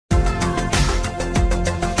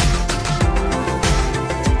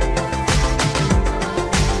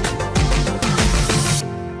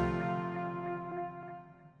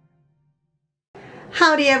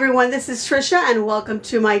Howdy everyone, this is Tricia and welcome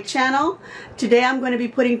to my channel. Today I'm going to be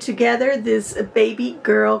putting together this baby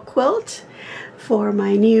girl quilt for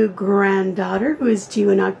my new granddaughter who is due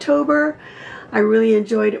in October. I really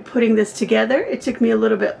enjoyed putting this together. It took me a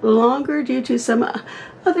little bit longer due to some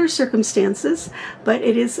other circumstances, but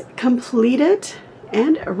it is completed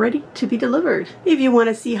and ready to be delivered. If you want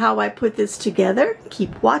to see how I put this together,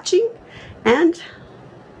 keep watching and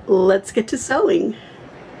let's get to sewing.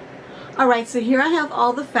 Alright, so here I have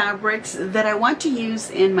all the fabrics that I want to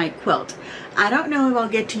use in my quilt. I don't know if I'll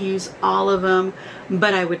get to use all of them,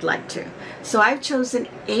 but I would like to. So I've chosen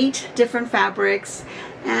 8 different fabrics,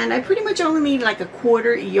 and I pretty much only need like a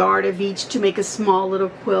 1/4 yard of each to make a small little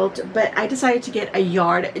quilt, but I decided to get a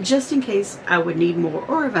yard just in case I would need more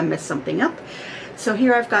or if I messed something up. So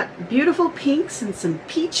here I've got beautiful pinks and some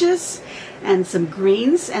peaches and some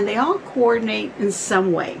greens, and they all coordinate in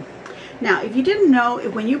some way. Now, if you didn't know,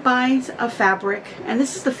 when you buy a fabric, and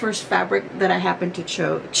this is the first fabric that I happen to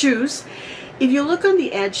choose, if you look on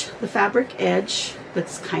the edge, the fabric edge,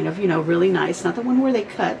 that's kind of, really nice, not the one where they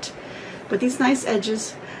cut, but these nice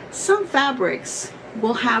edges, some fabrics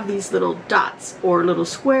will have these little dots or little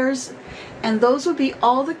squares, and those will be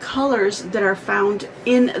all the colors that are found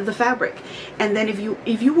in the fabric. And then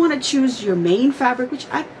if you want to choose your main fabric, which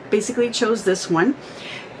I basically chose this one,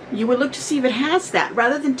 you would look to see if it has that,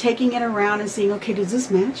 rather than taking it around and seeing, okay, does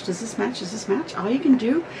this match, does this match, does this match? All you can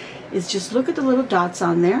do is just look at the little dots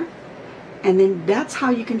on there, and then that's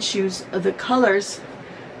how you can choose the colors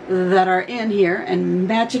that are in here and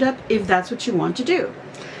match it up if that's what you want to do.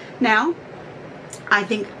 Now, I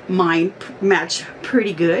think mine match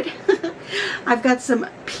pretty good. I've got some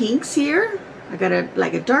pinks here. I got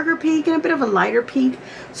a darker pink and a bit of a lighter pink,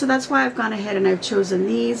 so that's why I've gone ahead and I've chosen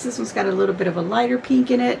these. This one's got a little bit of a lighter pink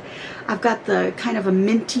in it. I've got the kind of a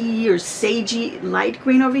minty or sagey light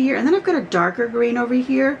green over here, and then I've got a darker green over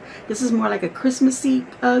here. This is more like a Christmassy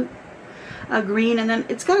green, and then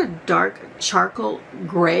it's got a dark charcoal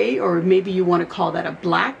gray, or maybe you want to call that a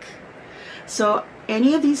black. So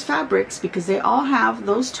any of these fabrics, because they all have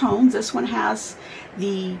those tones, this one has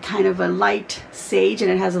the kind of a light sage and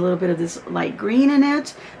it has a little bit of this light green in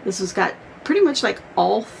it. This one's got pretty much like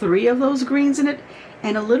all 3 of those greens in it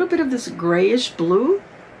and a little bit of this grayish blue.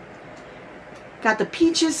 Got the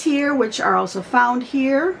peaches here, which are also found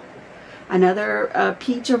here. Another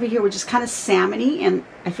peach over here, which is kind of salmony, and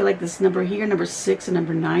I feel like this number here, number 6 and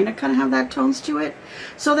number 9, I kind of have that tones to it.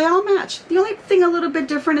 So they all match. The only thing a little bit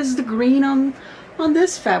different is the green on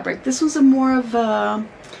this fabric. This was a more of a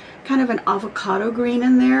kind of an avocado green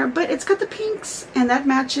in there, but it's got the pinks and that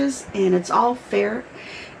matches, and it's all fair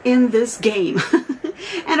in this game.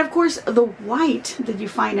 And of course the white that you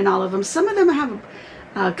find in all of them, some of them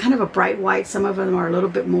have kind of a bright white, some of them are a little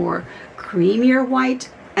bit more creamier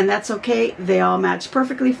white, and that's okay. They all match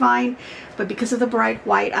perfectly fine. But because of the bright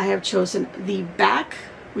white, I have chosen the back,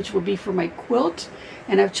 which will be for my quilt,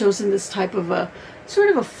 and I've chosen this type of a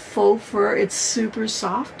sort of a faux fur. It's super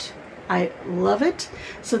soft. I love it.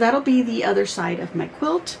 So that'll be the other side of my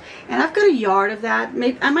quilt, and I've got a yard of that.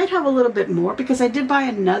 Maybe I might have a little bit more because I did buy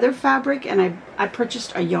another fabric and I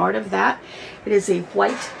purchased a yard of that. It is a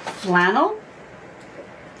white flannel.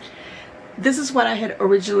 This is what I had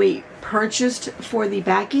originally purchased for the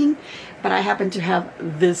backing, but I happen to have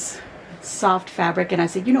this soft fabric, and I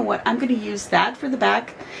said, you know what, I'm going to use that for the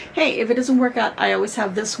back. Hey, if it doesn't work out, I always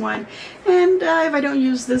have this one, and if I don't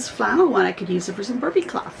use this flannel one, I could use it for some burpee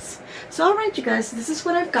cloths. So alright you guys, this is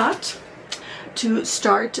what I've got to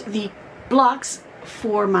start the blocks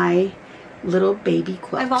for my little baby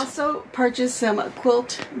quilt. I've also purchased some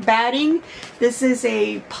quilt batting. This is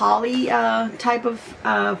a poly type of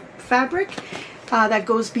fabric that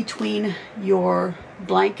goes between your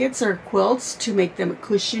blankets or quilts to make them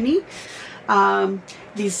cushiony.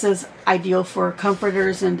 This is ideal for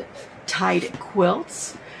comforters and tied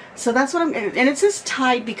quilts. So that's what and it says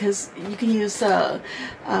tied because you can use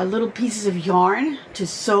little pieces of yarn to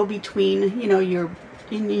sew between,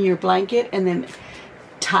 your blanket, and then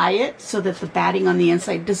tie it so that the batting on the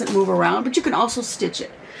inside doesn't move around, but you can also stitch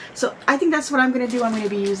it. So I think that's what I'm going to do. I'm going to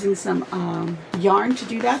be using some yarn to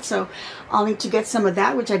do that, so I'll need to get some of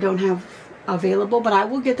that, which I don't have available, but I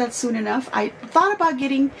will get that soon enough. I thought about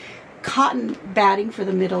getting cotton batting for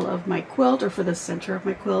the middle of my quilt or for the center of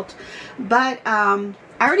my quilt, but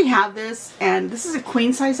I already have this, and this is a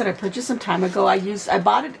queen size that I purchased some time ago. I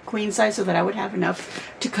bought it queen size so that I would have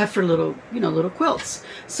enough to cut for little, little quilts.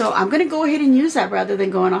 So I'm going to go ahead and use that rather than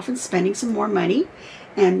going off and spending some more money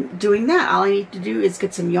and doing that. All I need to do is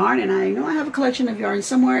get some yarn, and I know I have a collection of yarn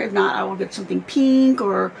somewhere. If not, I will get something pink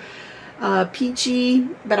or peachy,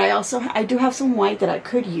 but I do have some white that I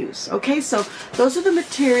could use. Okay, so those are the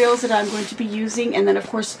materials that I'm going to be using, and then of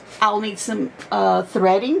course I'll need some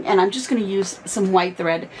threading, and I'm just going to use some white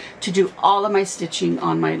thread to do all of my stitching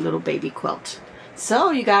on my little baby quilt.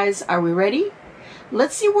 So you guys, are we ready?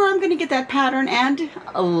 Let's see where I'm going to get that pattern, and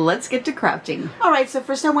let's get to crafting. Alright, so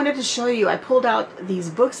first I wanted to show you, I pulled out these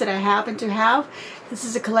books that I happen to have. This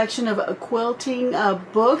is a collection of quilting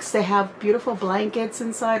books. They have beautiful blankets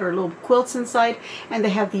inside, or little quilts inside, and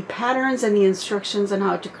they have the patterns and the instructions on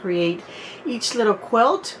how to create each little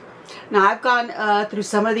quilt. Now I've gone through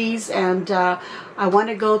some of these, and I want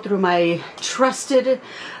to go through my trusted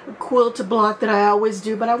quilt block that I always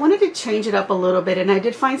do, but I wanted to change it up a little bit, and I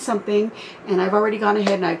did find something, and I've already gone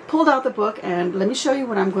ahead and I pulled out the book, and let me show you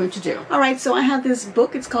what I'm going to do. Alright, so I have this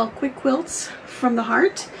book. It's called Quick Quilts from the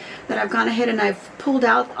Heart, that I've gone ahead and I've pulled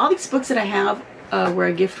out. All these books that I have were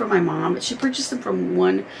a gift from my mom. She purchased them from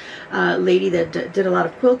one lady that did a lot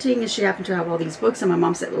of quilting, and she happened to have all these books, and my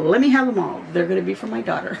mom said, let me have them all. They're going to be for my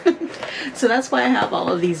daughter. So that's why I have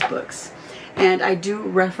all of these books. And I do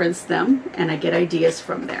reference them, and I get ideas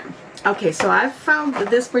from there. Okay, so I've found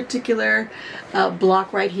this particular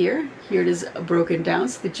block right here. Here it is broken down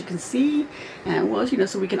so that you can see, and well, you know,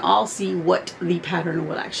 so we can all see what the pattern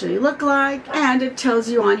will actually look like. And it tells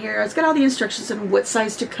you on here, it's got all the instructions on what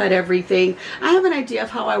size to cut everything. I have an idea of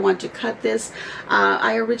how I want to cut this.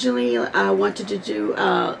 I originally wanted to do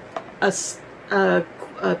a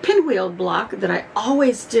pinwheel block that I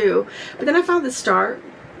always do, but then I found the star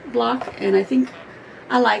block, and I think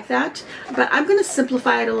I like that, but I'm going to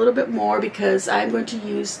simplify it a little bit more, because I'm going to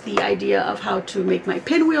use the idea of how to make my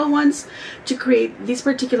pinwheel ones to create these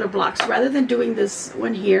particular blocks. Rather than doing this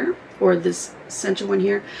one here, or this center one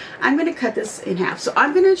here, I'm going to cut this in half. So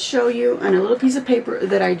I'm going to show you on a little piece of paper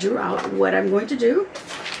that I drew out what I'm going to do.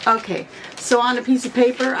 Okay, so on a piece of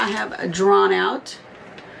paper I have drawn out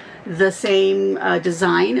the same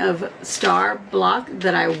design of star block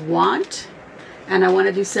that I want. And I want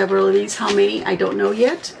to do several of these. How many, I don't know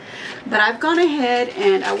yet. But I've gone ahead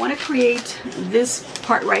and I want to create this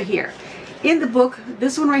part right here. In the book,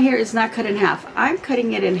 this one right here is not cut in half. I'm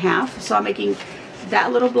cutting it in half. So I'm making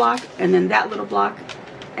that little block, and then that little block,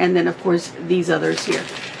 and then of course these others here.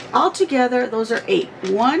 All together, those are 8.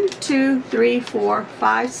 1, 2, 3, 4,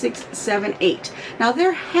 5, 6, 7, 8. Now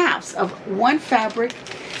they're halves of one fabric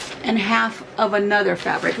and half of another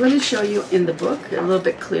fabric. Let me show you in the book a little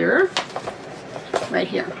bit clearer. Right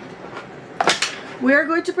here. We're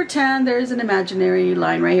going to pretend there's an imaginary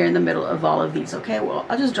line right here in the middle of all of these. Okay, well,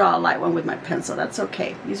 I'll just draw a light one with my pencil. That's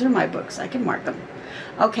okay. These are my books. I can mark them.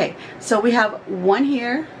 Okay, so we have 1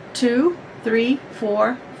 here, 2, 3,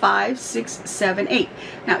 4, 5, 6, 7, 8.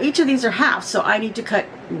 Now each of these are half, so I need to cut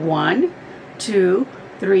 1, 2,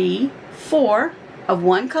 3, 4 of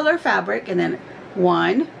one color fabric, and then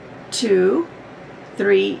 1, 2,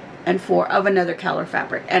 3, and 4 of another color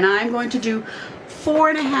fabric. And I'm going to do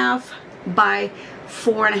 4.5 by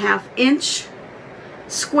 4.5 inch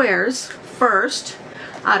squares first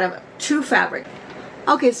out of 2 fabric.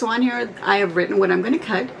 Okay, so on here I have written what I'm going to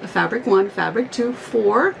cut. Fabric 1, fabric 2,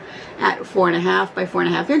 4 at 4.5 by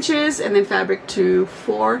 4.5 inches, and then fabric 2,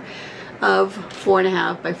 4 of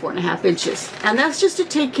 4.5 by 4.5 inches. And that's just to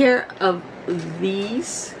take care of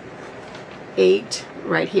these 8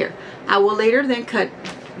 right here. I will later then cut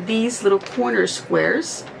these little corner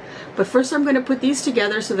squares, but first I'm going to put these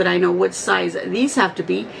together so that I know what size these have to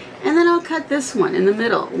be, and then I'll cut this one in the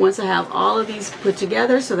middle once I have all of these put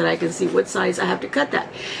together so that I can see what size I have to cut that.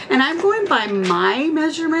 And I'm going by my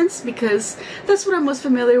measurements because that's what I'm most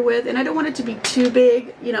familiar with, and I don't want it to be too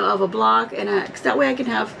big, you know, of a block, and that way I can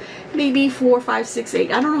have maybe 4, 5, 6,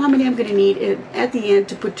 8. I don't know how many I'm going to need at the end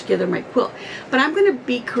to put together my quilt, but I'm going to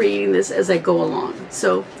be creating this as I go along.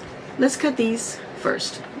 So let's cut these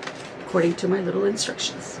first, according to my little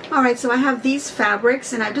instructions. Alright, so I have these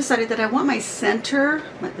fabrics, and I've decided that I want my center,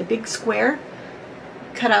 the big square,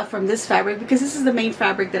 cut out from this fabric because this is the main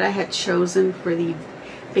fabric that I had chosen for the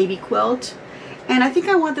baby quilt. And I think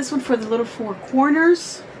I want this one for the little 4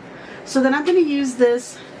 corners. So then I'm going to use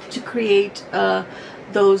this to create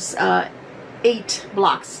those 8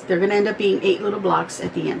 blocks. They're going to end up being 8 little blocks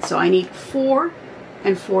at the end. So I need 4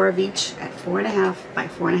 and 4 of each at 4.5 by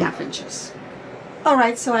 4.5 inches.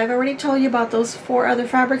 Alright, so I've already told you about those 4 other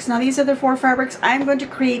fabrics. Now these other 4 fabrics, I'm going to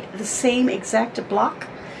create the same exact block,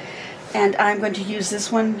 and I'm going to use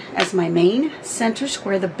this one as my main center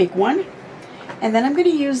square, the big one. And then I'm going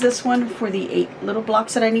to use this one for the 8 little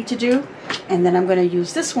blocks that I need to do, and then I'm going to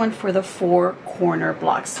use this one for the 4 corner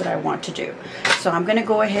blocks that I want to do. So I'm going to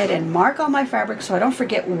go ahead and mark all my fabrics so I don't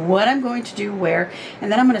forget what I'm going to do where,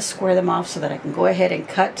 and then I'm going to square them off so that I can go ahead and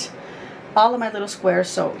cut all of my little squares.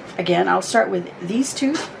 So again, I'll start with these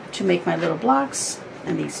two to make my little blocks,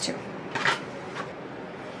 and these two.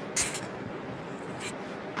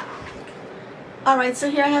 Alright, so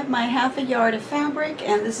here I have my 1/2 yard of fabric,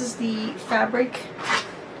 and this is the fabric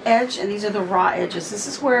edge, and these are the raw edges. This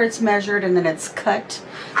is where it's measured and then it's cut.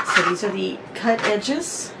 So these are the cut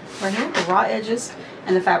edges right here, the raw edges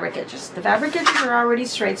and the fabric edges. The fabric edges are already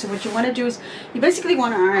straight, so what you want to do is you basically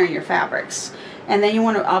want to iron your fabrics. And then you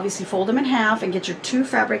want to obviously fold them in half and get your 2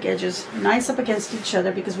 fabric edges nice up against each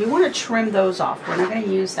other, because we want to trim those off. We're not going to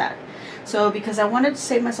use that. So because I wanted to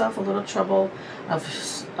save myself a little trouble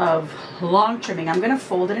of long trimming, I'm going to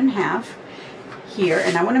fold it in half here,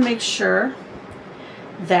 and I want to make sure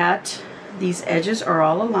that these edges are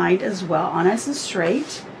all aligned as well, all nice and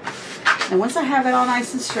straight. And once I have it all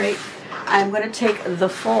nice and straight, I'm going to take the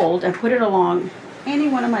fold and put it along any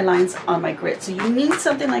one of my lines on my grid. So you need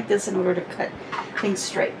something like this in order to cut things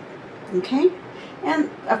straight. Okay?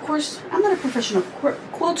 And of course, I'm not a professional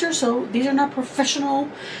quilter, so these are not professionally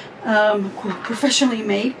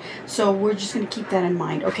made. So we're just going to keep that in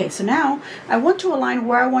mind. Okay, so now I want to align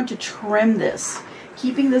where I want to trim this.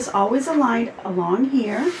 Keeping this always aligned along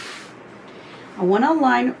here. I want to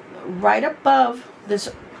align right above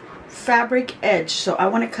this fabric edge. So I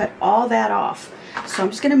want to cut all that off. So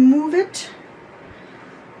I'm just going to move it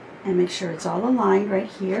and make sure it's all aligned right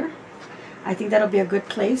here. I think that'll be a good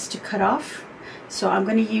place to cut off. So I'm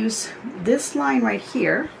going to use this line right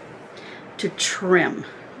here to trim.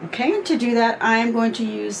 Okay, and to do that, I am going to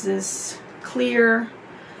use this clear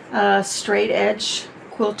straight edge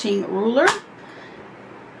quilting ruler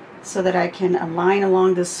so that I can align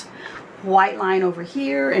along this white line over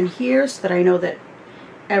here and here, so that I know that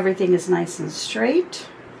everything is nice and straight.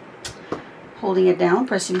 Holding it down,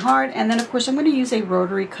 pressing hard, and then of course I'm going to use a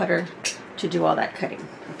rotary cutter to do all that cutting.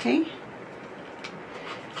 Okay,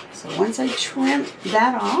 so once I trim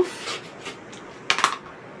that off,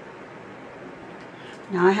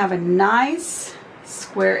 now I have a nice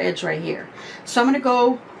square edge right here. So I'm going to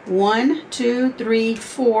go 1, 2, 3,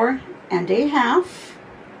 4 and a half,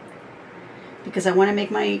 because I want to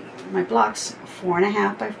make my blocks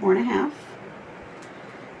 4.5 by 4.5,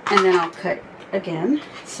 and then I'll cut again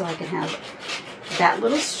so I can have that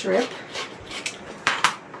little strip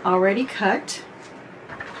already cut.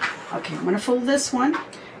 Okay, I'm going to fold this one,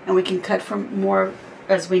 and we can cut from more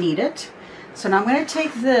as we need it. So now I'm going to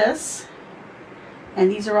take this, and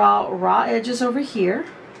these are all raw edges over here.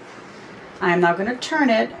 I am now going to turn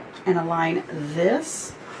it and align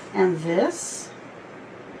this and this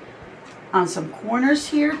on some corners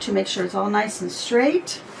here to make sure it's all nice and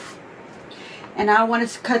straight. And now I want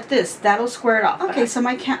to cut this. That'll square it off. Okay, so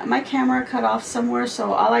my camera cut off somewhere,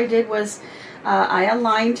 so all I did was I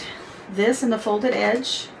aligned this and the folded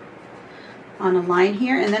edge on a line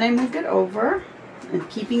here, and then I moved it over, and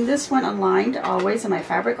keeping this one aligned always, and my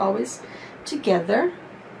fabric always together,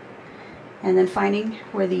 and then finding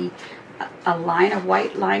where a line of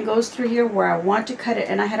white line goes through here where I want to cut it,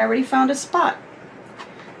 and I had already found a spot.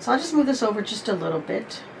 So I'll just move this over just a little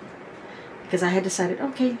bit, because I had decided,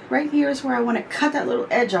 okay, right here is where I want to cut that little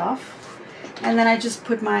edge off, and then I just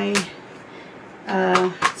put my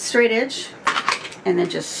straight edge and then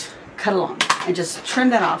just cut along and just trim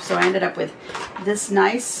that off. So I ended up with this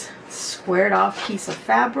nice squared off piece of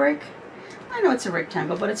fabric. I know it's a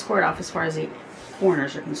rectangle, but it's squared off as far as the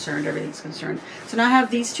corners are concerned, everything's concerned. So now I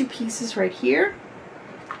have these 2 pieces right here,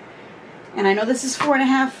 and I know this is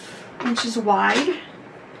 4.5 inches wide.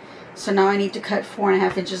 So now I need to cut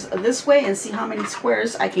 4.5 inches this way and see how many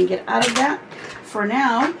squares I can get out of that. For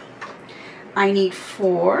now, I need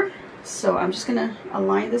 4. So I'm just going to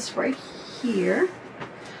align this right here,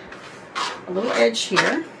 a little edge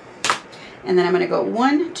here, and then I'm going to go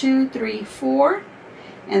 1, 2, 3, 4,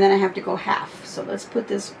 and then I have to go half. So let's put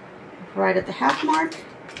this right at the half mark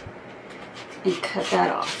and cut that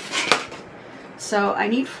off. So I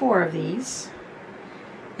need 4 of these,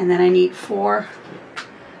 and then I need 4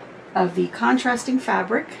 of the contrasting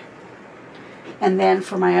fabric, and then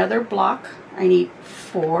for my other block I need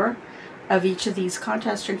 4 of each of these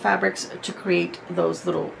contrasting fabrics to create those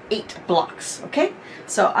little 8 blocks. Okay,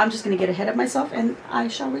 so I'm just going to get ahead of myself and I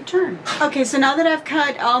shall return. Okay, so now that I've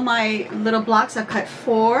cut all my little blocks, I've cut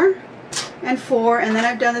 4 and 4, and then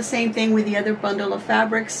I've done the same thing with the other bundle of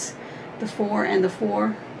fabrics, the 4 and the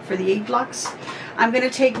 4 for the 8 blocks. I'm going to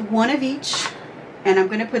take one of each, and I'm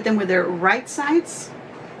going to put them with their right sides.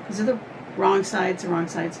 These are the wrong sides, I'm going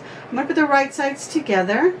to put the right sides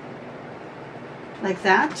together, like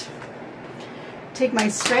that. Take my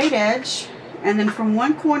straight edge, and then from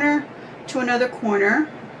one corner to another corner,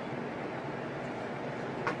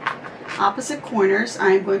 opposite corners,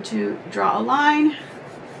 I'm going to draw a line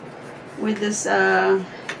with this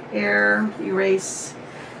air erase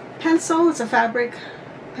pencil. It's a fabric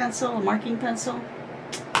pencil, a marking pencil.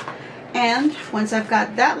 And once I've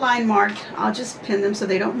got that line marked, I'll just pin them so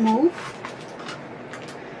they don't move.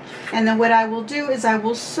 And then what I will do is I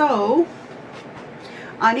will sew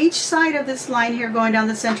on each side of this line here going down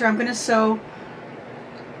the center. I'm going to sew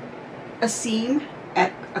a seam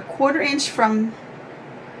at 1/4 inch from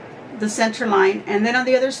the center line, and then on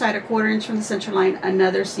the other side 1/4 inch from the center line,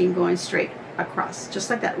 another seam going straight across, just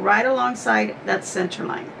like that, right alongside that center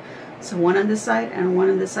line. So one on this side and one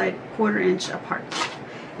on this side, 1/4 inch apart.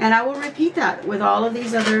 And I will repeat that with all of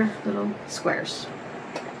these other little squares.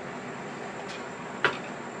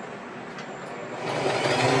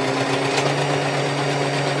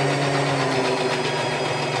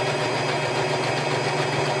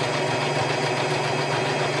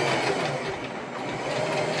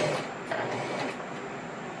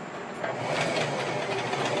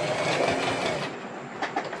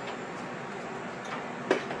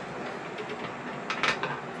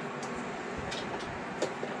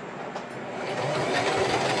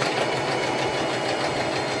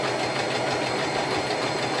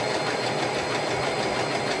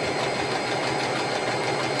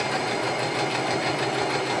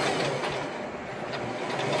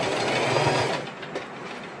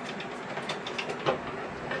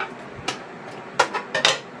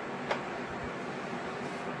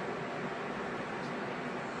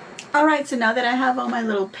 Alright, so now that I have all my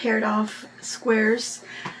little paired off squares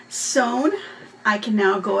sewn, I can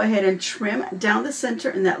now go ahead and trim down the center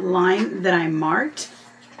in that line that I marked.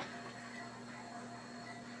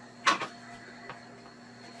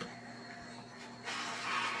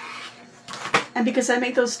 And because I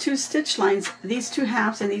make those 2 stitch lines, these 2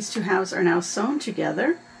 halves and these 2 halves are now sewn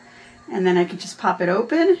together. And then I can just pop it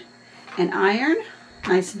open and iron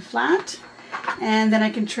nice and flat. And then I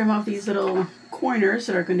can trim off these little corners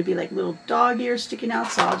that are going to be like little dog ears sticking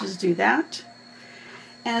out, so I'll just do that.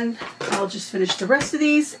 And I'll just finish the rest of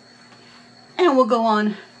these and we'll go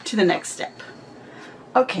on to the next step.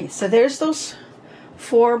 Okay, so there's those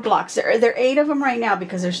 4 blocks. There are 8 of them right now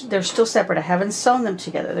because they're still separate. I haven't sewn them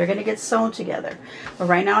together. They're going to get sewn together. But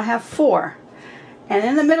right now I have 4. And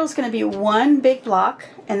in the middle is going to be 1 big block,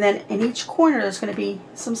 and then in each corner there's going to be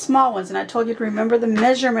some small ones. And I told you to remember the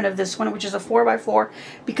measurement of this one, which is a 4x4,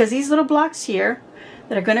 because these little blocks here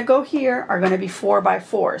that are going to go here are going to be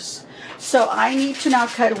 4x4s. So I need to now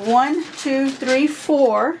cut 1, 2, 3,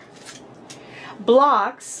 4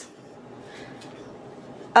 blocks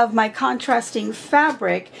of my contrasting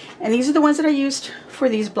fabric, and these are the ones that I used for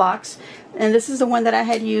these blocks. And this is the one that I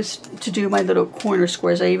had used to do my little corner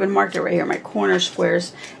squares. I even marked it right here, my corner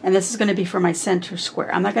squares. And this is going to be for my center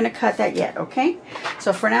square. I'm not going to cut that yet, okay?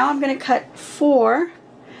 So for now, I'm going to cut 4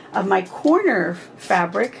 of my corner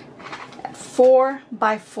fabric at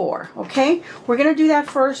 4x4, okay? We're going to do that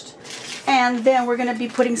first, and then we're going to be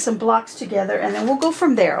putting some blocks together, and then we'll go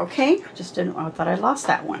from there, okay? I thought I lost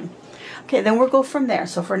that one. Okay, then we'll go from there.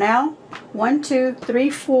 So for now, 1, 2, 3,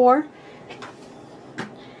 4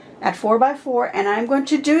 at 4x4, and I'm going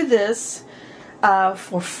to do this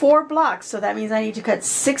for 4 blocks. So that means I need to cut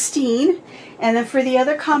 16. And then for the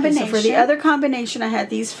other combination, I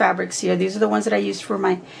had these fabrics here. These are the ones that I used for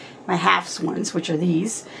my halves ones, which are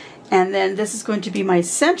these. And then this is going to be my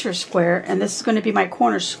center square, and this is going to be my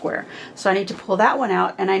corner square. So I need to pull that one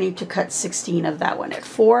out, and I need to cut 16 of that one at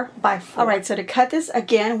 4x4. All right, so to cut this,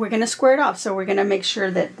 again, we're going to square it off. So we're going to make sure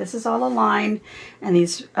that this is all aligned, and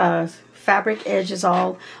these fabric edge is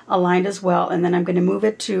all aligned as well. And then I'm going to move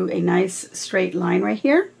it to a nice straight line right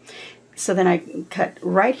here. So then I cut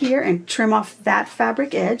right here and trim off that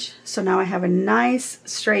fabric edge. So now I have a nice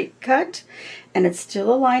straight cut, and it's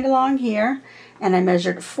still aligned along here. And I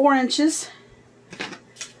measured 4 inches,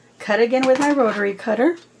 cut again with my rotary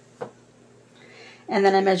cutter, and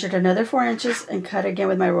then I measured another 4 inches and cut again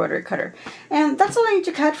with my rotary cutter. And that's all I need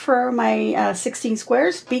to cut for my 16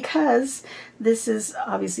 squares, because this is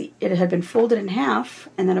obviously, it had been folded in half,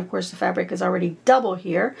 and then of course the fabric is already double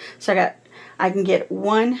here. So I can get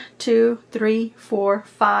 1, 2, 3, 4,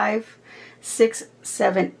 5, 6,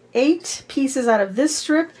 7, 8 pieces out of this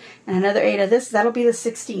strip, and another 8 of this. That'll be the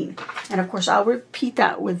 16. And of course I'll repeat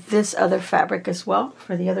that with this other fabric as well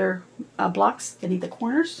for the other blocks that need the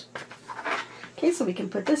corners. Okay, so we can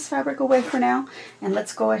put this fabric away for now, and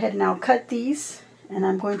let's go ahead and now cut these, and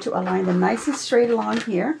I'm going to align them nice and straight along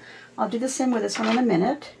here. I'll do the same with this one in a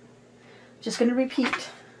minute. Just going to repeat.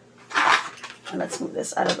 And let's move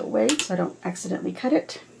this out of the way so I don't accidentally cut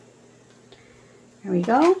it. There we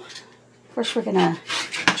go. First we're going to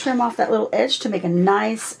trim off that little edge to make a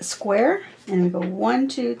nice square. And we go 1,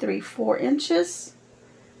 2, 3, 4 inches.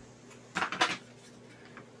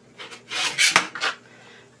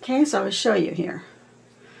 Okay, so I will show you here.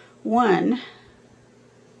 1,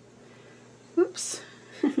 oops,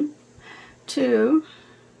 2,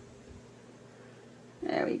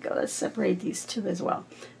 there we go. Let's separate these two as well.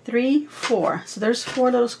 3, 4. So there's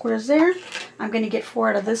 4 little squares there. I'm going to get 4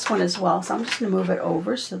 out of this one as well. So I'm just going to move it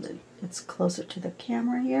over so that it's closer to the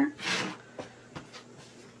camera here.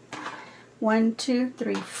 1, 2,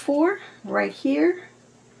 3, 4. Right here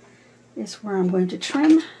is where I'm going to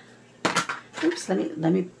trim. Oops,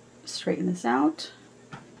 let me straighten this out.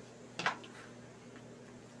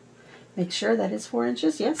 Make sure that is 4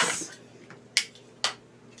 inches. Yes.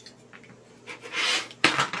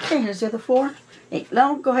 Okay, here's the other 4. Hey,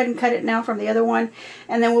 no, go ahead and cut it now from the other one,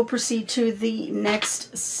 and then we'll proceed to the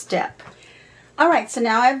next step. All right, so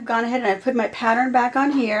now I've gone ahead and I've put my pattern back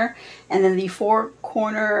on here, and then the 4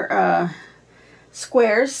 corner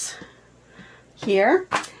squares here.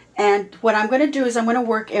 And what I'm going to do is I'm going to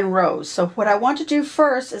work in rows. So what I want to do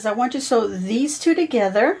first is I want to sew these two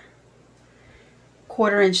together,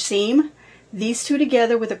 1/4 inch seam, these two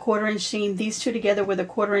together with a 1/4 inch seam, these two together with a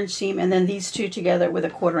 1/4 inch seam, and then these two together with a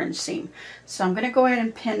 1/4 inch seam. So I'm going to go ahead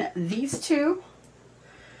and pin these two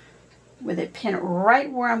with a pin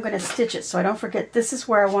right where I'm going to stitch it. So I don't forget, this is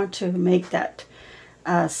where I want to make that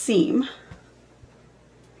seam.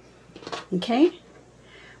 Okay,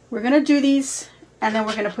 we're going to do these and then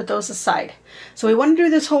we're going to put those aside. So we want to do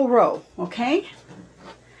this whole row, okay?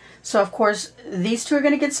 So of course these two are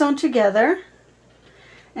going to get sewn together,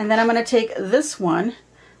 and then I'm going to take this one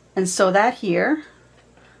and sew that here,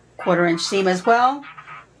 1/4 inch seam as well,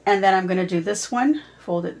 and then I'm going to do this one,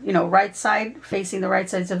 fold it, you know, right side facing the right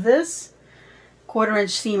sides of this, 1/4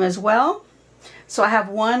 inch seam as well. So I have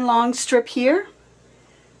one long strip here,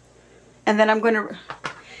 and then I'm going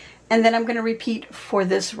to repeat for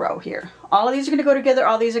this row here. All of these are going to go together,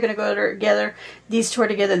 all these are going to go together, these two are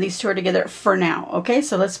together, these two are together for now. Okay,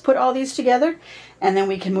 so let's put all these together and then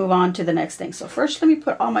we can move on to the next thing. So first let me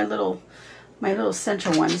put all my little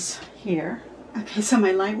center ones here. Okay, so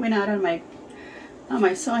my light went out on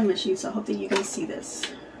my sewing machine, so I hope that you can see this.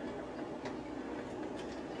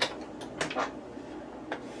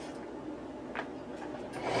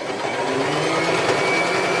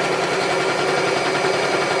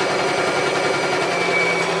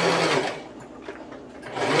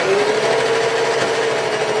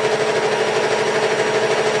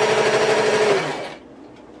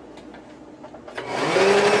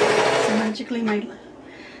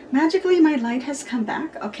 Magically my light has come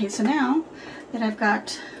back. Okay, so now that I've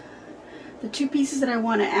got the 2 pieces that I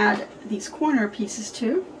want to add these corner pieces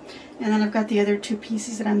to, and then I've got the other 2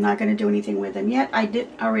 pieces that I'm not going to do anything with them yet. I did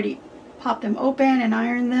already pop them open and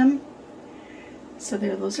iron them, so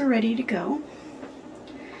those are ready to go.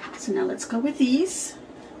 So now let's go with these,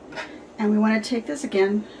 and we want to take this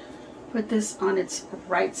again, put this on its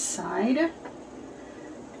right side,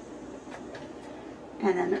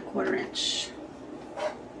 and then a 1/4 inch.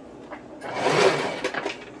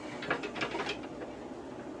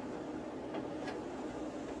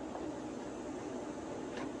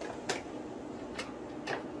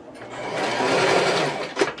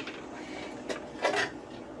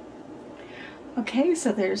 Okay,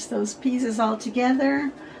 so there's those pieces all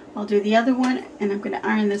together. I'll do the other one, and I'm going to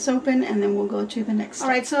iron this open, and then we'll go to the next. All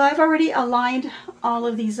right, so I've already aligned all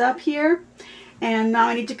of these up here, and now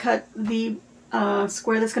I need to cut the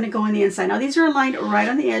square that's going to go on the inside. Now these are aligned right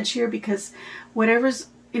on the edge here because whatever's,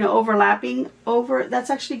 you know, overlapping over, that's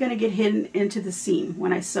actually going to get hidden into the seam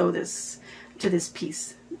when I sew this to this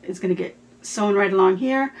piece. It's going to get sewn right along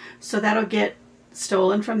here, so that'll get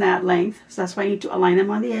stolen from that length. So that's why I need to align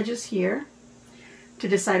them on the edges here to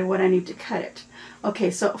decide what I need to cut it. Okay,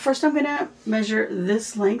 so first I'm going to measure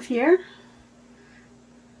this length here.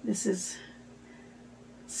 This is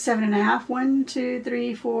 7.5. 1, 2,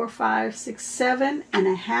 3, 4, 5, 6,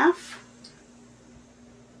 7.5.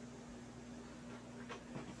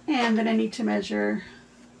 And then I need to measure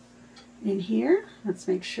in here. Let's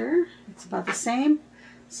make sure it's about the same.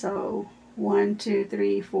 So 1, 2,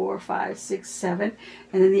 3, 4, 5, 6, 7,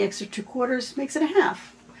 and then the extra 2/4 makes it a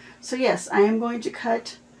half. So yes, I am going to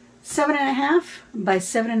cut 7.5 by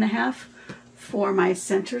 7.5 for my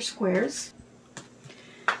center squares.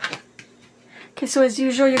 Okay, so as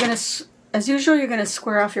usual you're gonna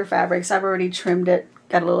square off your fabrics. I've already trimmed it,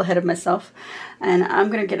 got a little ahead of myself, and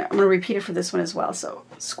I'm gonna repeat it for this one as well. So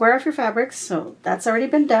square off your fabrics. So that's already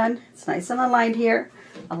been done. It's nice and aligned here,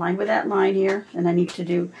 aligned with that line here, and I need to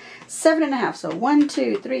do 7.5. So 1,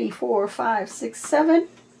 2, 3, 4, 5, 6, 7.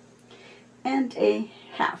 and a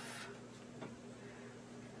half.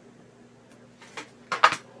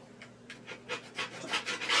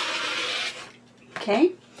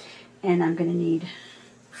 Okay, and I'm going to need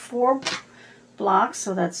 4 blocks,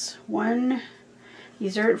 so that's 1.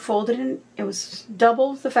 These are folded in, it was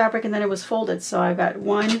double the fabric and then it was folded, so I've got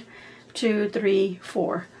 1, 2, 3,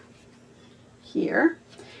 4 here.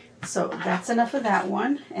 So that's enough of that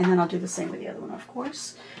one, and then I'll do the same with the other one, of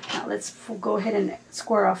course. Now let's go ahead and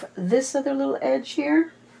square off this other little edge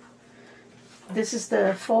here. This is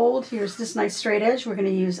the fold. Here's this nice straight edge. We're going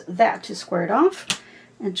to use that to square it off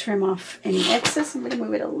and trim off any excess. I'm going to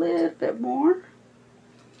move it a little bit more.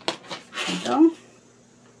 There we go.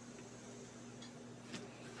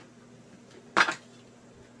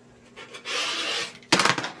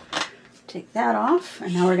 Take that off,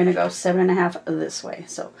 and now we're going to go 7.5 this way.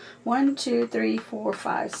 So 1, 2, 3, 4,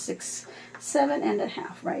 5, 6,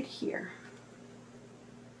 7.5 right here.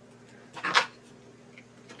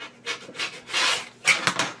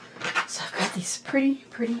 So I've got these pretty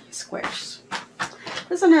squares.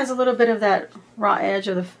 This one has a little bit of that raw edge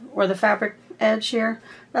or the fabric edge here.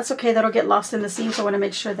 That's okay, that'll get lost in the seam, so I want to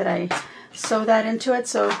make sure that I sew that into it.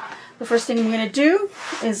 So the first thing I'm going to do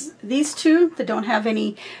is these two that don't have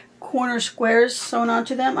any corner squares sewn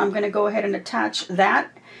onto them, I'm going to go ahead and attach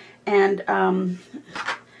that. And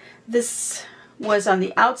this was on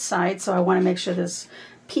the outside, so I want to make sure this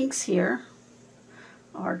pinks here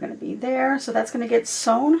are going to be there. So that's going to get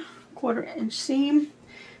sewn, 1/4 inch seam,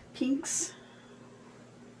 pinks,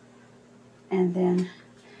 and then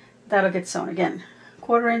that'll get sewn again,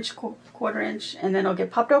 1/4 inch, 1/4 inch, and then it'll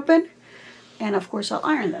get popped open, and of course I'll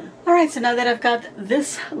iron them. All right, so now that I've got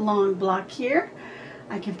this long block here,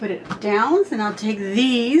 I can put it down, and I'll take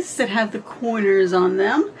these that have the corners on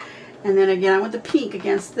them, and then again I want the pink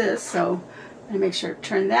against this, so I'm going to make sure to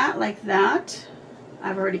turn that like that.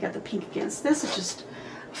 I've already got the pink against this, so just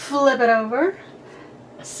flip it over,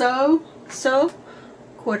 sew,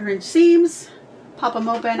 1/4 inch seams, pop them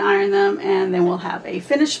open, iron them, and then we'll have a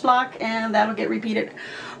finished block, and that'll get repeated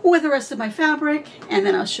with the rest of my fabric, and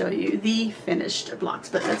then I'll show you the finished blocks.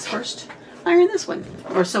 But let's first iron this one,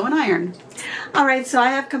 or sew and iron. All right, so I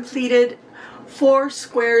have completed 4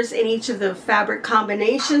 squares in each of the fabric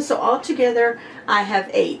combinations, so altogether I have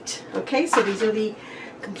 8. Okay, so these are the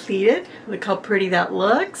completed. Look how pretty that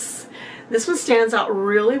looks. This one stands out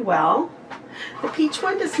really well. The peach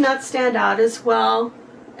one does not stand out as well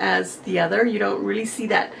as the other. You don't really see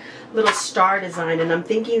that little star design, and I'm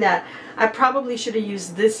thinking that I probably should have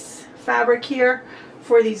used this fabric here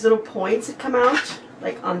for these little points that come out,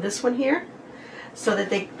 like on this one here, so that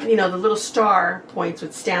they, you know, the little star points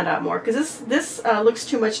would stand out more, because this looks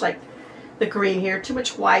too much like the green here, too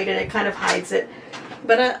much white, and it kind of hides it.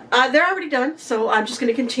 But they're already done, so I'm just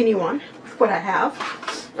going to continue on with what I have.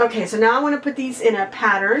 Okay, so now I want to put these in a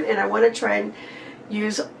pattern, and I want to try and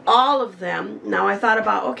use all of them. Now I thought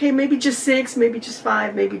about, okay, maybe just 6, maybe just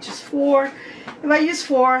 5, maybe just 4. If I use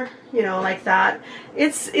 4, you know, like that,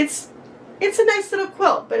 it's a nice little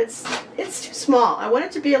quilt, but it's too small. I want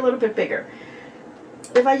it to be a little bit bigger.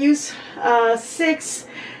 If I use 6,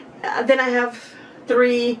 then I have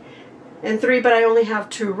 3 and 3, but I only have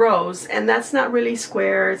 2 rows, and that's not really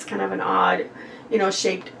square. It's kind of an odd, you know,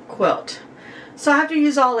 shaped quilt. So I have to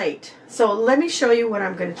use all 8. So let me show you what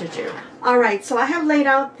I'm going to do. All right, so I have laid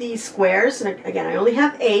out these squares, and again, I only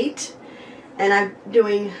have 8, and I'm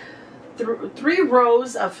doing 3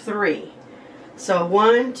 rows of 3. So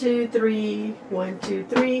 1, 2, 3, 1, 2,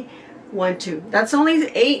 3, 1, 2. That's only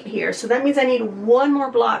 8 here, so that means I need 1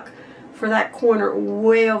 more block for that corner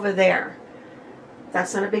way over there.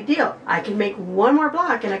 That's not a big deal. I can make 1 more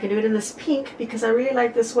block, and I can do it in this pink because I really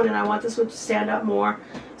like this one, and I want this one to stand out more.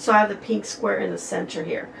 So I have the pink square in the center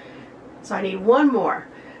here. So I need 1 more.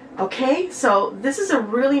 Okay, so this is a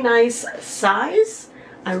really nice size.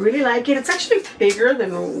 I really like it. It's actually bigger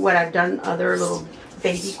than what I've done other little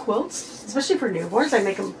baby quilts, especially for newborns. I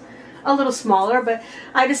make them a little smaller, but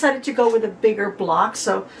I decided to go with a bigger block,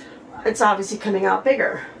 so it's obviously coming out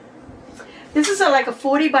bigger. This is like a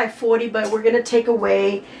 40 by 40, but we're going to take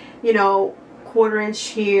away, you know, 1/4 inch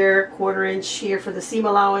here, 1/4 inch here for the seam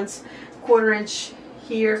allowance, 1/4 inch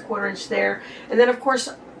here, 1/4 inch there, and then of course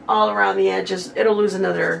all around the edges it'll lose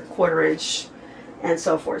another 1/4 inch and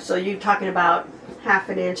so forth. So you're talking about half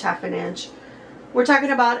an inch. We're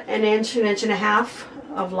talking about an inch and a half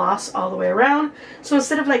of loss all the way around. So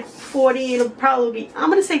instead of like 40, it'll probably be, I'm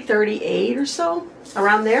going to say 38 or so,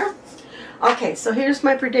 around there. Okay, so here's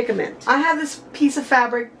my predicament. I have this piece of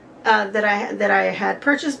fabric that I had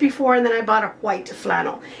purchased before, and then I bought a white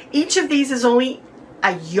flannel. Each of these is only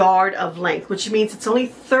a yard of length, which means it's only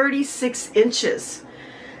 36 inches.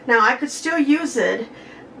 Now I could still use it,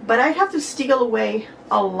 but I'd have to steal away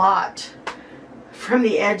a lot from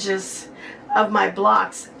the edges of my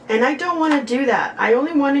blocks, and I don't want to do that. I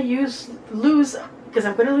only want to lose, because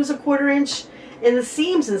I'm going to lose a 1/4 inch in the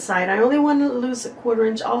seams inside. I only want to lose a 1/4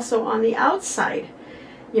 inch also on the outside.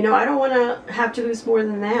 You know, I don't want to have to lose more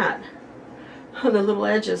than that on the little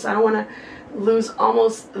edges. I don't want to lose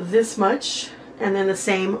almost this much, and then the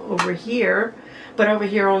same over here, but over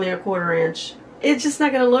here only a 1/4 inch. It's just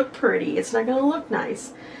not going to look pretty. It's not going to look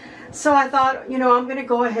nice. So I thought, you know, I'm going to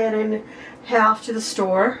go ahead and head off to the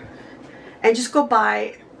store and just go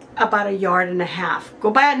buy about 1.5 yards. Go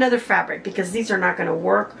buy another fabric, because these are not going to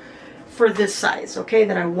work for this size, okay,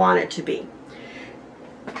 that I want it to be.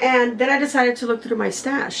 And then I decided to look through my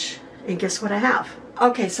stash, and guess what I have?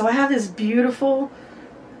 Okay, so I have this beautiful,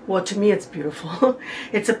 well, to me it's beautiful.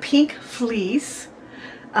 It's a pink fleece.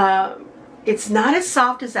 It's not as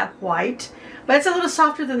soft as that white, but it's a little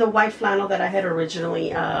softer than the white flannel that I had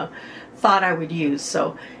originally thought I would use.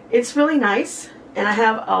 So it's really nice, and I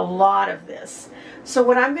have a lot of this. So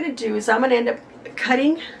what I'm going to do is I'm going to end up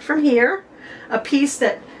cutting from here a piece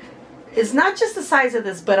that is not just the size of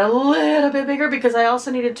this, but a little bit bigger, because I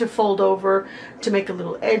also needed to fold over to make a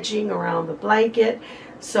little edging around the blanket.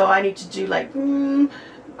 So I need to do like,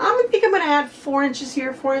 I think I'm going to add 4 inches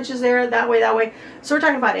here, 4 inches there, that way, that way. So we're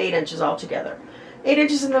talking about 8 inches altogether. 8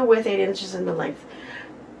 inches in the width, 8 inches in the length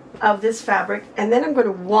of this fabric. And then I'm going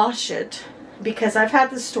to wash it, because I've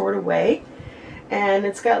had this stored away, and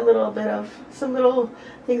it's got a little bit of some little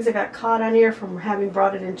things that got caught on here from having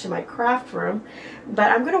brought it into my craft room.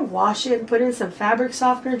 But I'm going to wash it and put in some fabric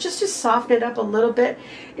softener just to soften it up a little bit.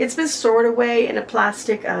 It's been stored away in a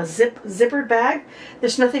plastic zippered bag.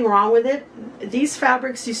 There's nothing wrong with it. These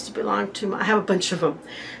fabrics used to belong to I have a bunch of them.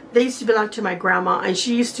 They used to belong to my grandma, and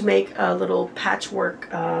she used to make little patchwork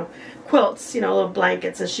quilts, you know, little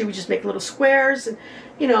blankets, and she would just make little squares and,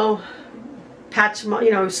 you know, patch them,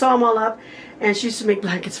 you know, sew them all up, and she used to make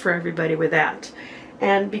blankets for everybody with that.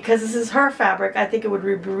 And because this is her fabric, I think it would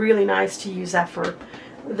be really nice to use that for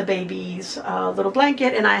the baby's little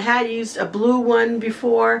blanket. And I had used a blue one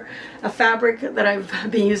before, a fabric that I've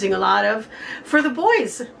been using a lot of for the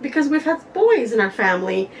boys, because we've had boys in our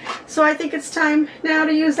family. So I think it's time now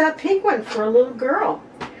to use that pink one for a little girl.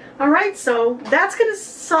 All right, so that's going to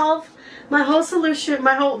solve my whole solution,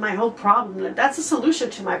 my whole problem. That's a solution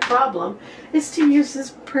to my problem, is to use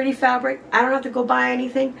this pretty fabric. I don't have to go buy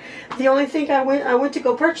anything. The only thing I went to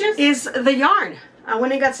go purchase is the yarn. I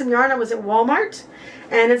went and got some yarn. I was at Walmart,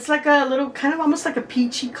 and it's like a little, kind of almost like a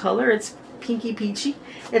peachy color. It's pinky peachy.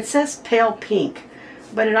 It says pale pink,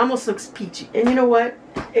 but it almost looks peachy. And you know what?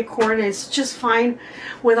 It coordinates just fine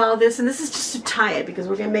with all this. And this is just to tie it, because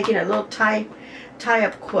we're going to make it a little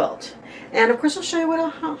tie-up quilt. And of course I'll show you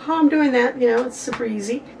how I'm doing that. You know, it's super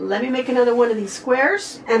easy. Let me make another one of these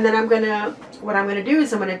squares, and then what I'm gonna do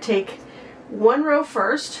is I'm gonna take one row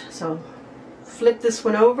first. So flip this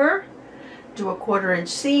one over, do a 1/4 inch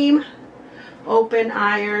seam, open,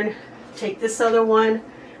 iron, take this other one,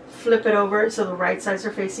 flip it over so the right sides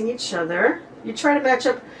are facing each other. You try to match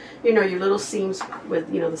up, you know, your little seams with,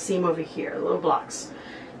 you know, the seam over here, little blocks.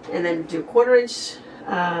 And then do a 1/4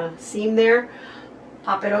 inch seam there.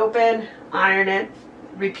 Pop it open, iron it,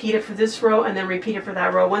 repeat it for this row, and then repeat it for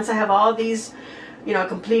that row. Once I have all these, you know,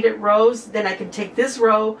 completed rows, then I can take this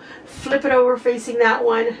row, flip it over facing that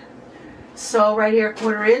one, sew right here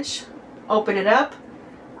 1/4 inch, open it up,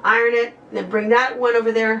 iron it, then bring that one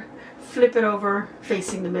over there, flip it over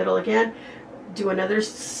facing the middle again, do another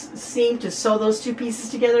seam to sew those two pieces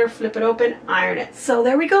together, flip it open, iron it. So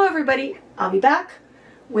there we go, everybody. I'll be back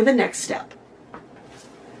with the next step.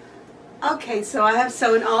 Okay, so I have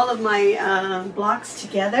sewn all of my blocks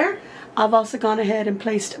together. I've also gone ahead and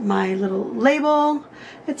placed my little label.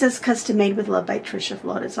 It says custom made with love by Tricia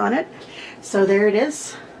Flores on it. So there it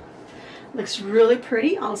is. Looks really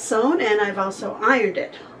pretty, all sewn, and I've also ironed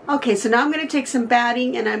it. Okay, so now I'm going to take some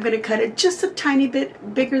batting, and I'm going to cut it just a tiny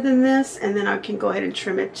bit bigger than this, and then I can go ahead and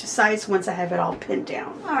trim it to size once I have it all pinned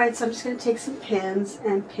down. Alright, so I'm just going to take some pins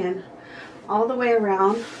and pin all the way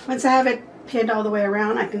around. Once I have it pinned all the way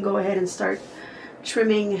around, I can go ahead and start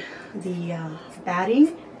trimming the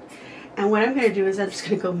batting. And what I'm going to do is I'm just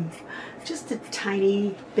going to go just a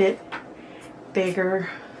tiny bit bigger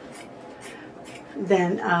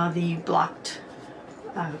than the blocked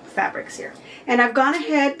fabrics here. And I've gone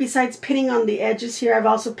ahead, besides pinning on the edges here, I've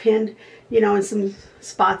also pinned, you know, in some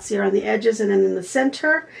spots here on the edges and then in the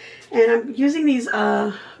center. And I'm using these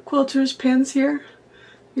quilters pins here.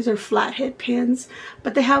 These are flathead pins,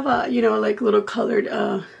 but they have you know, like little colored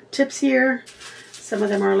tips here. Some of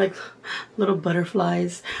them are like little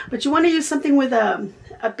butterflies. But you want to use something with a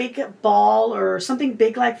big ball or something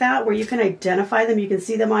big like that where you can identify them. You can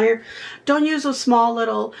see them on here. Don't use those small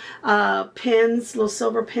little pins, little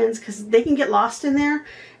silver pins, because they can get lost in there.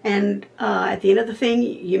 And at the end of the thing,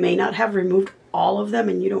 you may not have removed all of them,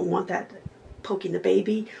 and you don't want that poking the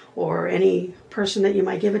baby or any person that you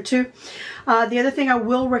might give it to. The other thing I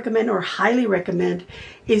will recommend, or highly recommend,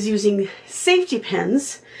 is using safety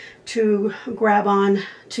pins to grab on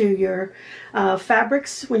to your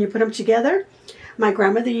fabrics when you put them together. My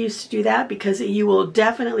grandmother used to do that because you will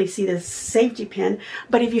definitely see this safety pin,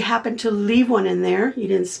 but if you happen to leave one in there, you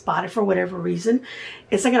didn't spot it for whatever reason,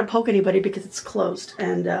 it's not going to poke anybody because it's closed,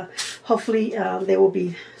 and hopefully they will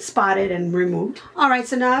be spotted and removed. Alright,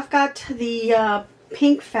 so now I've got the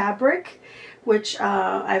pink fabric, which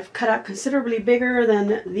I've cut out considerably bigger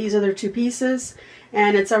than these other two pieces,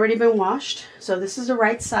 and it's already been washed. So this is the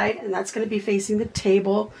right side, and that's going to be facing the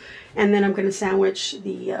table, and then I'm going to sandwich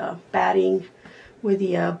the batting with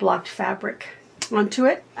the blocked fabric onto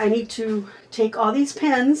it. I need to take all these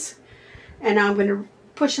pins, and I'm going to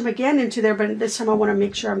push them again into there, but this time I want to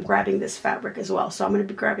make sure I'm grabbing this fabric as well. So I'm going to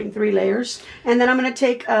be grabbing 3 layers, and then I'm going to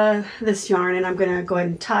take this yarn, and I'm going to go ahead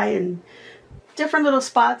and tie in different little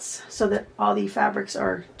spots so that all the fabrics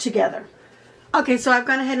are together. Okay, so I've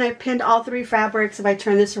gone ahead and I pinned all 3 fabrics. If I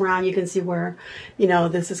turn this around, you can see where, you know,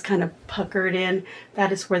 this is kind of puckered in.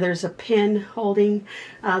 That is where there's a pin holding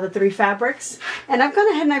the 3 fabrics. And I've gone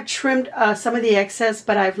ahead and I've trimmed some of the excess,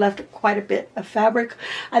 but I've left quite a bit of fabric.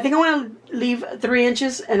 I think I want to leave 3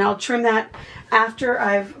 inches, and I'll trim that after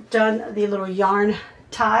I've done the little yarn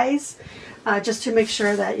ties, just to make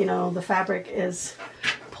sure that, you know, the fabric is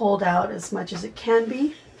pulled out as much as it can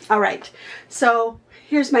be. All right, so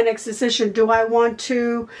here's my next decision. Do I want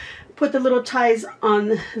to put the little ties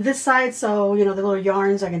on this side, so, you know, the little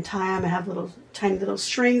yarns, I can tie them and have little tiny little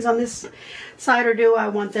strings on this side, or do I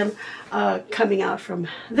want them coming out from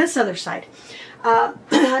this other side?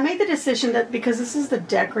 I made the decision that because this is the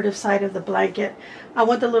decorative side of the blanket, I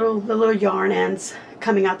want the little yarn ends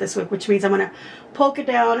coming out this way, which means I'm going to poke it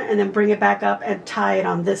down and then bring it back up and tie it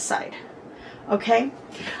on this side. Okay,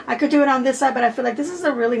 I could do it on this side, but I feel like this is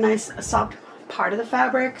a really nice soft part of the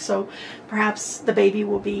fabric, so perhaps the baby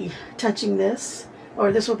will be touching this,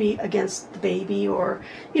 or this will be against the baby, or,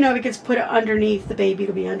 you know, if it gets put underneath the baby,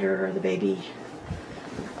 it'll be under the baby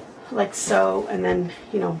like so, and then,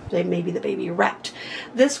 you know, maybe the baby wrapped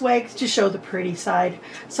this way to show the pretty side.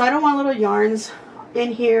 So I don't want little yarns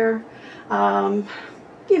in here.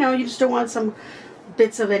 You know, you just don't want some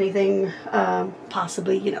bits of anything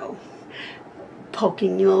possibly, you know,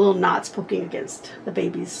 poking, you know, little knots poking against the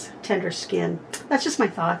baby's tender skin. That's just my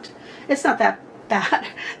thought. It's not that bad.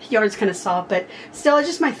 The yarn's kind of soft, but still, it's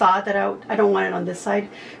just my thought that I don't want it on this side.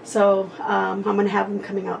 So I'm going to have them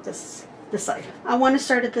coming out this side. I want to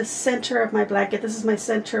start at the center of my blanket. This is my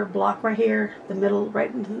center block right here, the middle,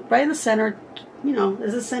 right in the center. You know,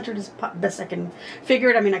 this is centered as best I can figure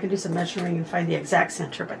it. I mean, I can do some measuring and find the exact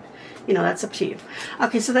center, but, you know, that's up to you.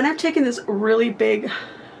 Okay, so then I've taken this really big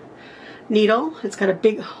needle. It's got a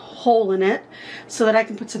big hole in it so that I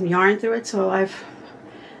can put some yarn through it. So I'm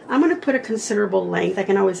going to put a considerable length. I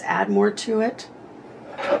can always add more to it,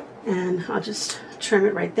 and I'll just trim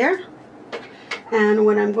it right there. And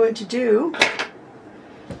what I'm going to do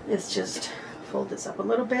is just fold this up a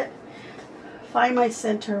little bit, find my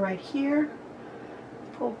center right here,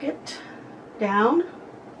 poke it down,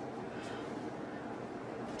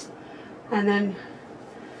 and then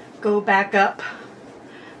go back up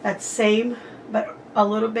that same, but a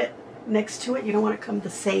little bit next to it. You don't want to come the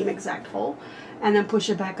same exact hole, and then push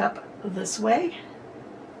it back up this way.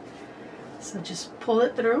 So just pull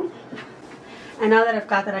it through. And now that I've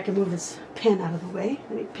got that, I can move this pin out of the way.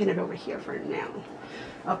 Let me pin it over here for now.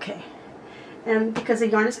 Okay. And because the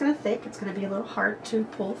yarn is kind of thick, it's going to be a little hard to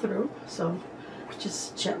pull through. So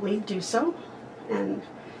just gently do so. And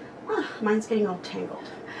mine's getting all tangled.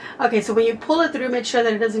 Okay, so when you pull it through, make sure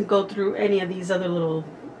that it doesn't go through any of these other little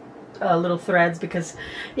threads, because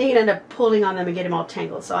you can end up pulling on them and get them all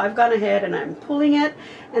tangled. So I've gone ahead and I'm pulling it,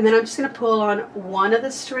 and then I'm just going to pull on one of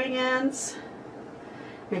the string ends.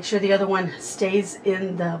 Make sure the other one stays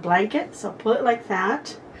in the blanket. So pull it like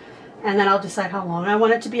that, and then I'll decide how long I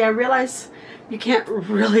want it to be. I realize you can't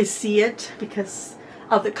really see it because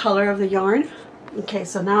of the color of the yarn. Okay,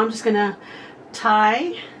 so now I'm just going to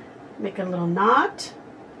tie, make a little knot,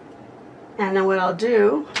 and then what I'll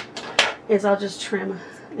do is I'll just trim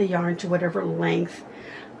the yarn to whatever length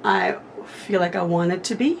I feel like I want it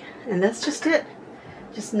to be, and that's just it.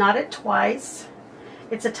 Just knot it twice.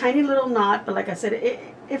 It's a tiny little knot, but like I said,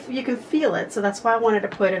 if you can feel it. So that's why I wanted to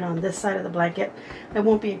put it on this side of the blanket. It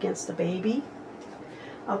won't be against the baby.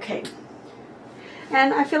 Okay.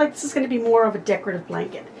 And I feel like this is going to be more of a decorative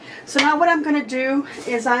blanket. So now what I'm going to do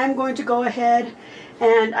is I'm going to go ahead,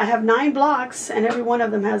 and I have 9 blocks, and every one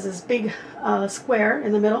of them has this big square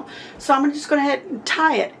in the middle. So I'm just going to go ahead and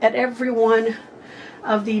tie it at every one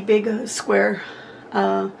of the big square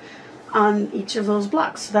on each of those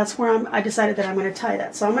blocks. So that's where I decided that I'm going to tie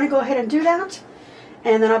that. So I'm going to go ahead and do that,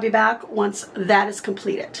 and then I'll be back once that is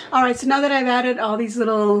completed. All right, so now that I've added all these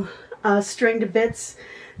little stringed bits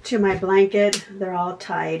to my blanket, they're all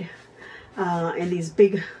tied in these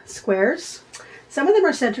big squares. Some of them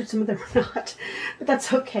are centered, some of them are not, but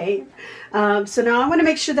that's okay. So now I want to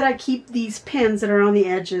make sure that I keep these pins that are on the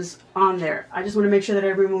edges on there. I just want to make sure that I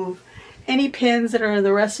remove any pins that are in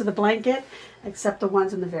the rest of the blanket except the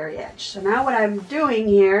ones on the very edge. So now what I'm doing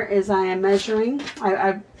here is I am measuring.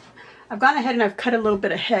 I've gone ahead and I've cut a little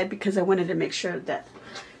bit ahead because I wanted to make sure that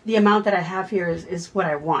the amount that I have here is what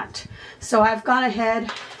I want. So I've gone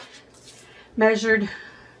ahead, measured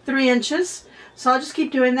 3 inches. So I'll just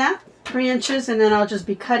keep doing that, 3 inches, and then I'll just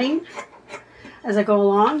be cutting as I go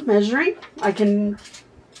along, measuring. I can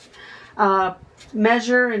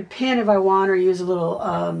measure and pin if I want, or use a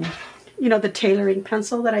little, you know, the tailoring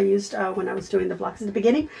pencil that I used when I was doing the blocks at the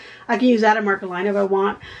beginning. I can use that and mark a line if I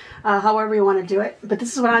want, however you want to do it. But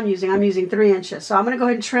this is what I'm using. I'm using 3 inches. So I'm going to go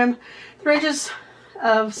ahead and trim 3 inches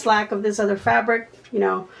of slack of this other fabric, you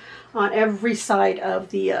know, on every side of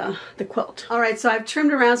the quilt. All right, so I've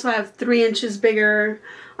trimmed around, so I have 3 inches bigger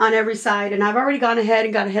on every side, and I've already gone ahead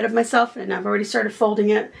and got ahead of myself, and I've already started folding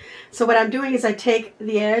it. So what I'm doing is I take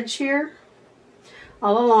the edge here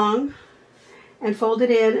all along and fold it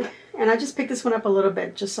in, and I just pick this one up a little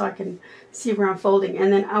bit just so I can see where I'm folding.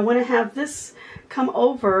 And then I want to have this come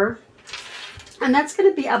over, and that's going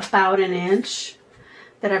to be about 1 inch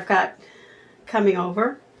that I've got coming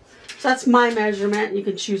over. So that's my measurement. You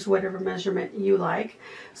can choose whatever measurement you like.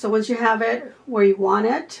 So once you have it where you want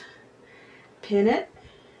it, pin it,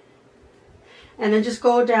 and then just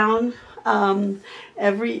go down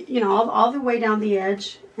every, you know, all the way down the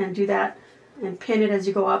edge, and do that and pin it as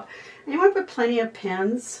you go up. And you want to put plenty of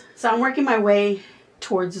pins. So I'm working my way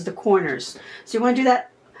towards the corners. So you want to do that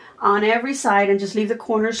on every side and just leave the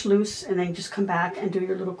corners loose, and then just come back and do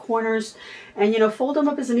your little corners, and, you know, fold them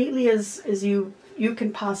up as neatly as you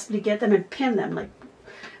can possibly get them, and pin them, like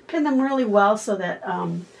pin them really well so that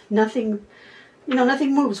nothing, you know,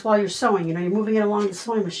 nothing moves while you're sewing. You know, you're moving it along the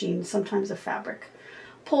sewing machine. Sometimes the fabric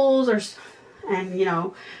pulls and, you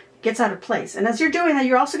know, gets out of place. And as you're doing that,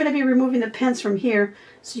 you're also going to be removing the pins from here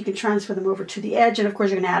so you can transfer them over to the edge, and of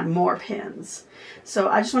course you're going to add more pins. So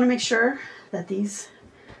I just want to make sure that these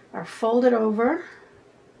are folded over,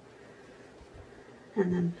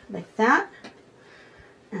 and then like that,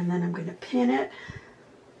 and then I'm going to pin it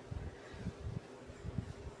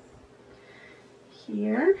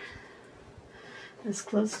here as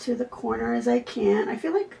close to the corner as I can. I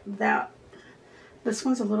feel like that this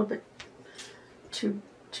one's a little bit too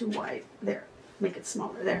wide. There, make it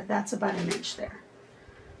smaller. There, that's about 1 inch there.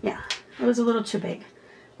 Yeah, it was a little too big.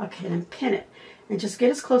 Okay, then pin it. And just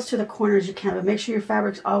get as close to the corner as you can, but make sure your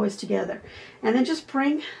fabric's always together. And then just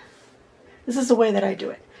bring, this is the way that I do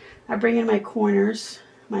it. I bring in my corners,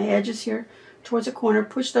 my edges here, towards the corner,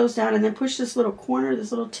 push those down, and then push this little corner,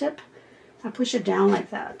 this little tip, I push it down like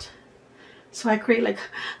that. So I create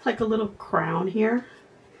like a little crown here.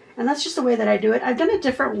 And that's just the way that I do it. I've done it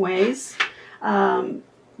different ways,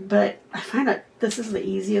 but I find that this is the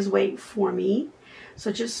easiest way for me.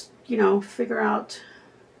 So just, you know, figure out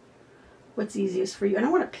what's easiest for you. And I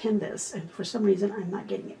want to pin this, and for some reason I'm not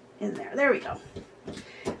getting it in there. There we go.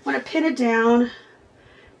 I want to pin it down,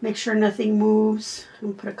 make sure nothing moves. I'm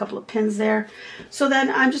going to put a couple of pins there. So then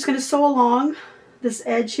I'm just going to sew along this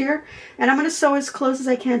edge here, and I'm going to sew as close as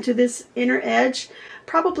I can to this inner edge,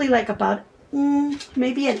 probably like about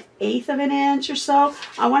maybe 1/8 of an inch or so.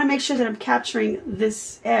 I want to make sure that I'm capturing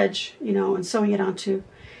this edge, you know, and sewing it onto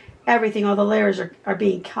everything. All the layers are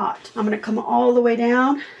being caught. I'm going to come all the way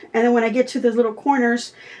down, and then when I get to the little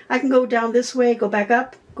corners, I can go down this way, go back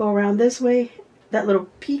up, go around this way, that little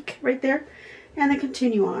peak right there, and then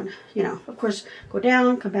continue on. You know, of course, go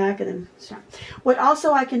down, come back, and then stop. What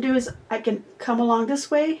also I can do is I can come along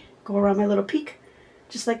this way, go around my little peak,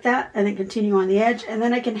 just like that, and then continue on the edge, and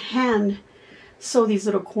then I can hand sew these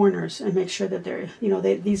little corners and make sure that they're, you know,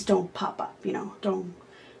 these don't pop up, you know,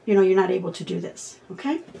 you're not able to do this.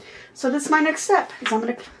 Okay, so this is my next step, is I'm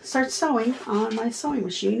going to start sewing on my sewing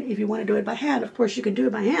machine. If you want to do it by hand, of course you can do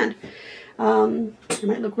it by hand. It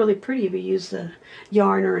might look really pretty if you use the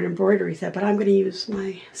yarn or an embroidery set, but I'm going to use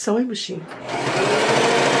my sewing machine.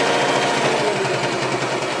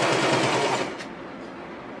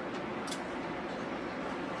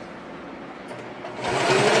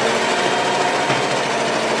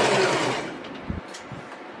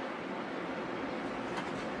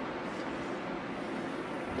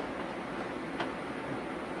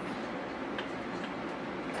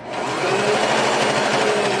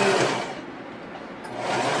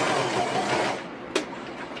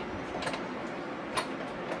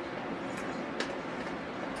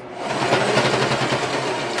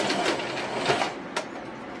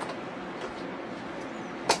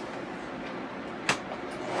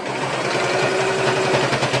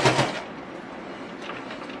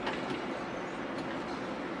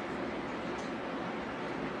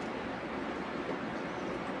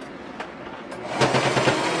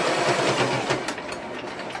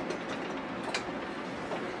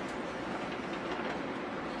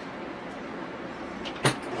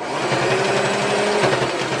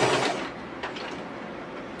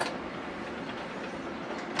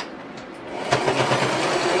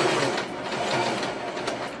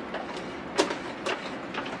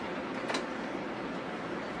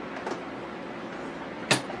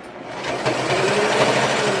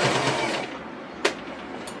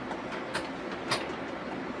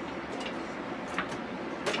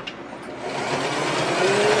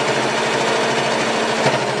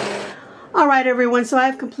 Alright everyone, so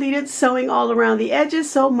I've completed sewing all around the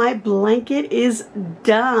edges, so my blanket is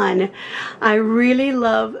done. I really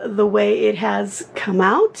love the way it has come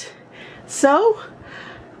out. So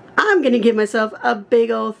I'm going to give myself a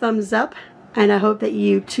big old thumbs up, and I hope that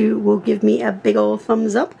you too will give me a big old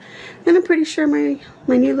thumbs up. And I'm pretty sure my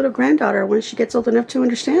new little granddaughter, when she gets old enough to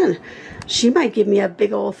understand, she might give me a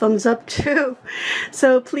big old thumbs up too.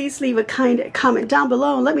 So please leave a kind comment down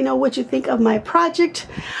below and let me know what you think of my project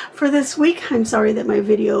for this week. I'm sorry that my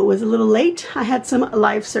video was a little late. I had some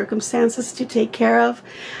life circumstances to take care of,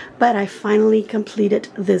 but I finally completed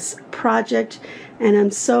this project and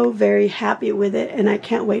I'm so very happy with it, and I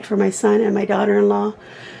can't wait for my son and my daughter-in-law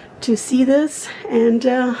to see this and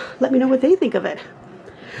let me know what they think of it.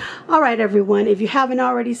 Alright everyone, if you haven't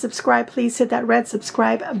already subscribed, please hit that red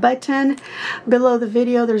subscribe button. Below the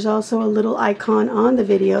video there's also a little icon on the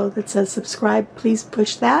video that says subscribe. Please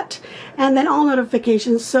push that, and then all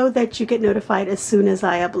notifications so that you get notified as soon as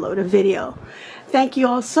I upload a video. Thank you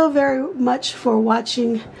all so very much for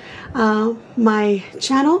watching my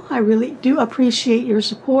channel. I really do appreciate your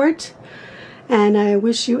support, and I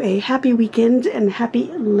wish you a happy weekend and happy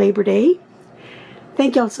Labor Day.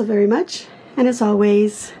 Thank you all so very much, and as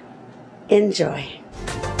always, enjoy.